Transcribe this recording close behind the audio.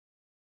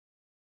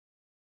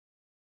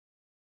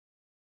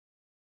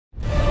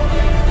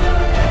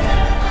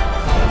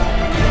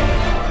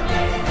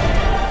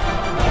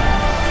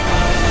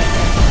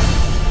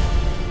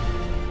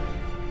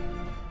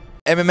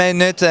MMA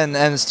Nut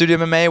and Studio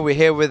MMA. We're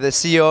here with the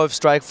CEO of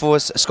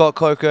Strikeforce, Scott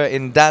Coker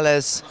in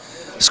Dallas.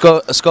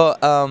 Scott,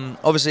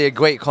 obviously a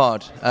great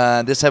card.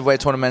 This heavyweight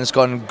tournament has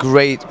gotten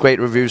great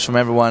reviews from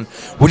everyone.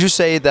 Would you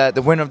say that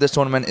the winner of this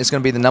tournament is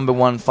going to be the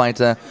 #1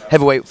 fighter,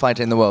 heavyweight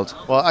fighter in the world?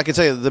 Well, I can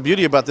tell you the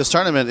beauty about this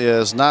tournament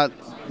is not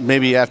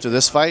maybe after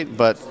this fight,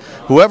 but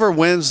whoever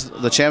wins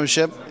the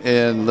championship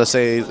in, let's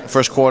say,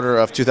 first quarter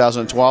of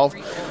 2012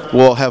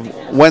 will have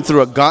went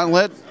through a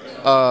gauntlet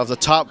of the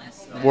top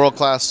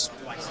world-class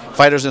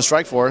fighters in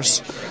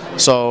Strikeforce.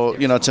 So,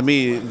 you know, to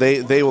me,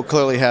 they will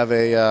clearly have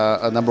a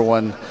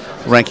 #1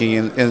 ranking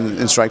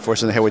in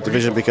Strikeforce in the heavyweight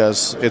division,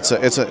 because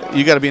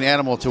you got to be an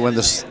animal to win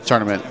this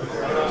tournament.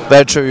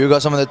 Very true. You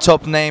got some of the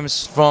top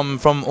names from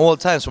all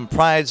times, from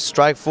Pride,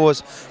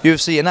 Strikeforce,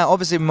 UFC, and now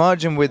obviously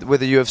merging with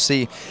the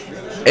UFC.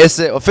 Is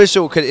it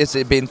official? Is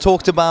it being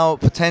talked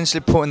about?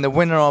 Potentially putting the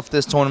winner of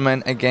this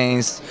tournament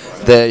against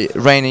the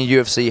reigning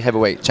UFC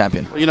heavyweight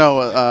champion? You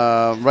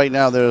know, right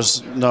now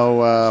there's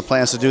no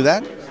plans to do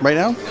that right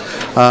now,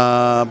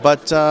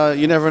 but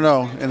you never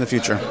know in the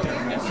future.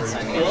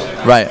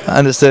 Right,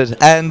 understood.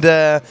 And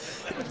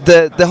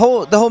the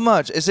whole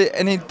merge, is it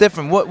any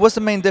different? What's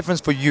the main difference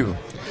for you?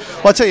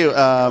 Well, I'll tell you,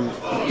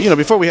 you know,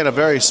 before we had a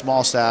very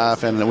small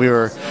staff and we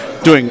were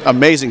doing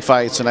amazing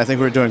fights, and I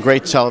think we were doing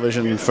great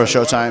television for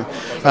Showtime.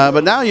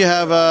 But now you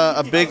have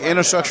a big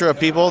infrastructure of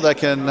people that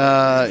can,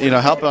 you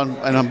know, help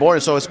on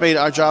board. So it's made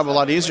our job a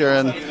lot easier,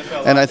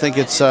 and I think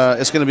it's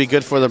going to be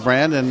good for the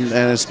brand, and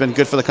it's been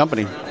good for the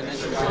company.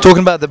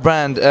 Talking about the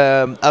brand,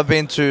 I've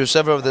been to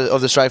several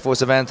of the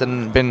Strikeforce events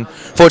and been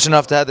fortunate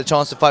enough to have the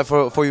chance to fight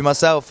for you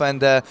myself.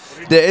 And there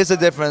is a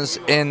difference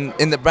in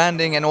the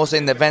branding and also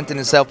in the event in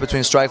itself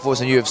between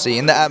Strikeforce and UFC,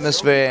 in the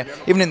atmosphere,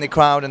 even in the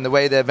crowd and the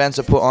way the events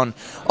are put on.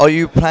 Are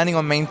you planning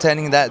on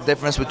maintaining that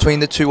difference between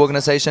the two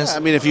organizations? Yeah, I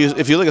mean, if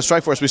you look at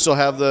Strikeforce, we still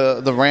have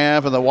the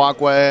ramp and the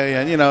walkway,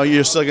 and you know,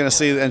 you're still going to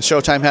see, and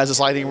Showtime has this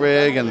lighting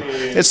rig, and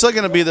it's still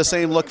going to be the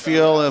same look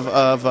feel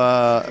of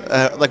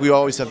like we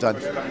always have done.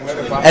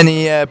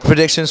 Any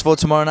predictions for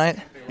tomorrow night?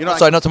 You know,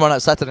 sorry, not tomorrow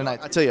night, Saturday night.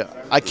 I tell you,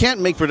 I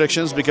can't make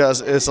predictions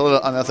because it's a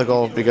little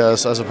unethical,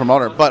 because as a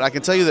promoter. But I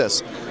can tell you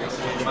this: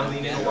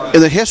 in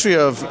the history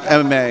of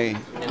MMA,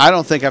 I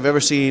don't think I've ever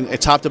seen a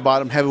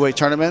top-to-bottom heavyweight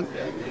tournament.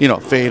 You know,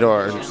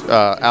 Fedor,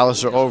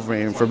 Alistair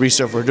Overeem,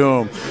 Fabricio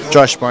Werdum,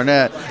 Josh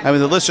Barnett. I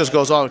mean, the list just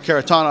goes on.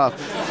 Karatanov.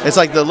 It's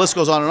like the list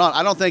goes on and on.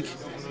 I don't think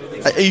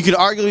you can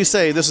arguably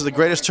say this is the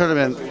greatest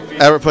tournament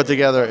ever put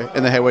together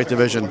in the heavyweight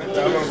division,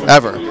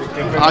 ever.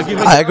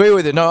 I agree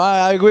with you. No,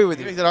 I agree with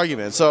you. Make that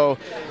argument. So,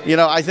 you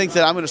know, I think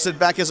that I'm going to sit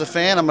back as a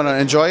fan. I'm going to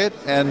enjoy it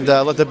and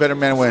let the better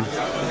man win.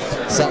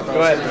 So,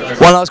 go ahead.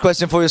 One last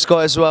question for you,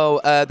 Scott, as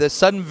well. The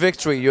sudden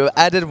victory, you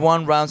added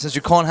 1 round since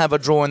you can't have a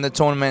draw in the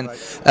tournament.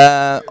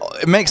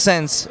 It makes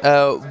sense.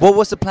 What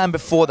was the plan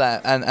before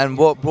that, and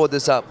what brought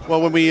this up? Well,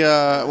 when we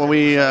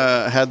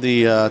had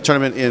the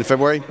tournament in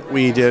February,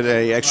 we did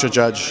a extra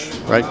judge,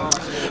 right?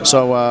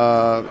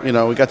 So you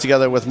know, we got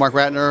together with Mark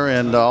Ratner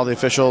and all the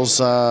officials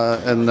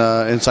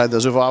inside the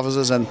Zuva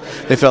offices, and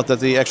they felt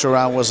that the extra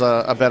round was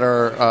a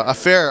better,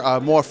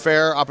 more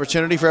fair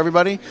opportunity for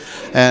everybody.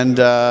 And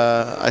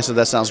I said,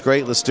 that sounds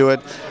great. Let's do it.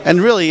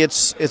 And really,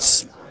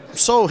 it's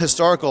so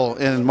historical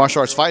in martial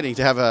arts fighting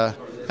to have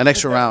an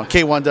extra round.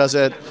 K1 does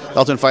it.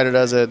 Ultimate Fighter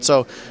does it.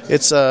 So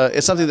it's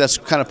something that's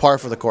kind of par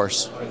for the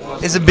course.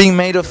 Is it being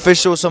made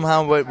official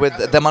somehow with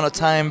the amount of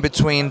time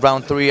between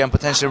round 3 and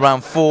potentially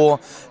round 4?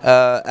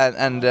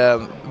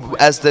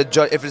 As the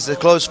judge, if it's a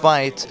close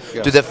fight,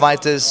 yes, do the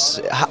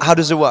fighters? How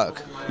does it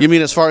work? You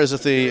mean as far as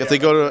if they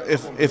go to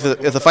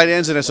if the fight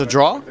ends and it's a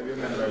draw?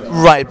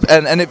 Right,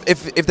 and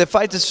if the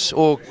fighters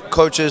or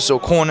coaches or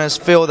corners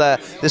feel that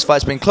this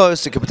fight's been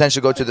close, it could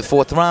potentially go to the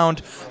 4th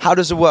round. How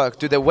does it work?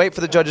 Do they wait for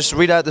the judges to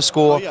read out the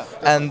score,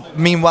 and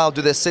meanwhile,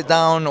 do they sit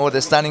down or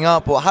they're standing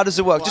up, or how does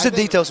it work? Well, just the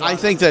details. I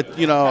think that,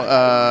 you know,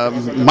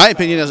 my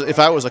opinion is, if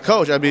I was a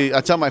coach,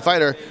 I'd tell my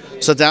fighter,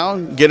 sit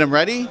down, get him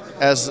ready.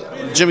 As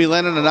Jimmy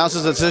Lennon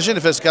announces the decision,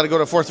 if it's got to go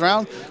to 4th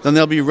round, then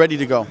they'll be ready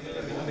to go.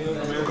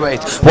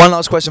 Great. One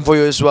last question for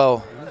you as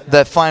well.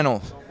 The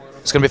final,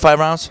 it's going to be 5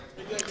 rounds?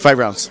 5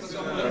 rounds.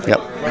 Yep.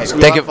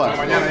 Thank you.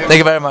 Thank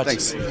you very much.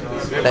 Thanks.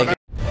 Thank you.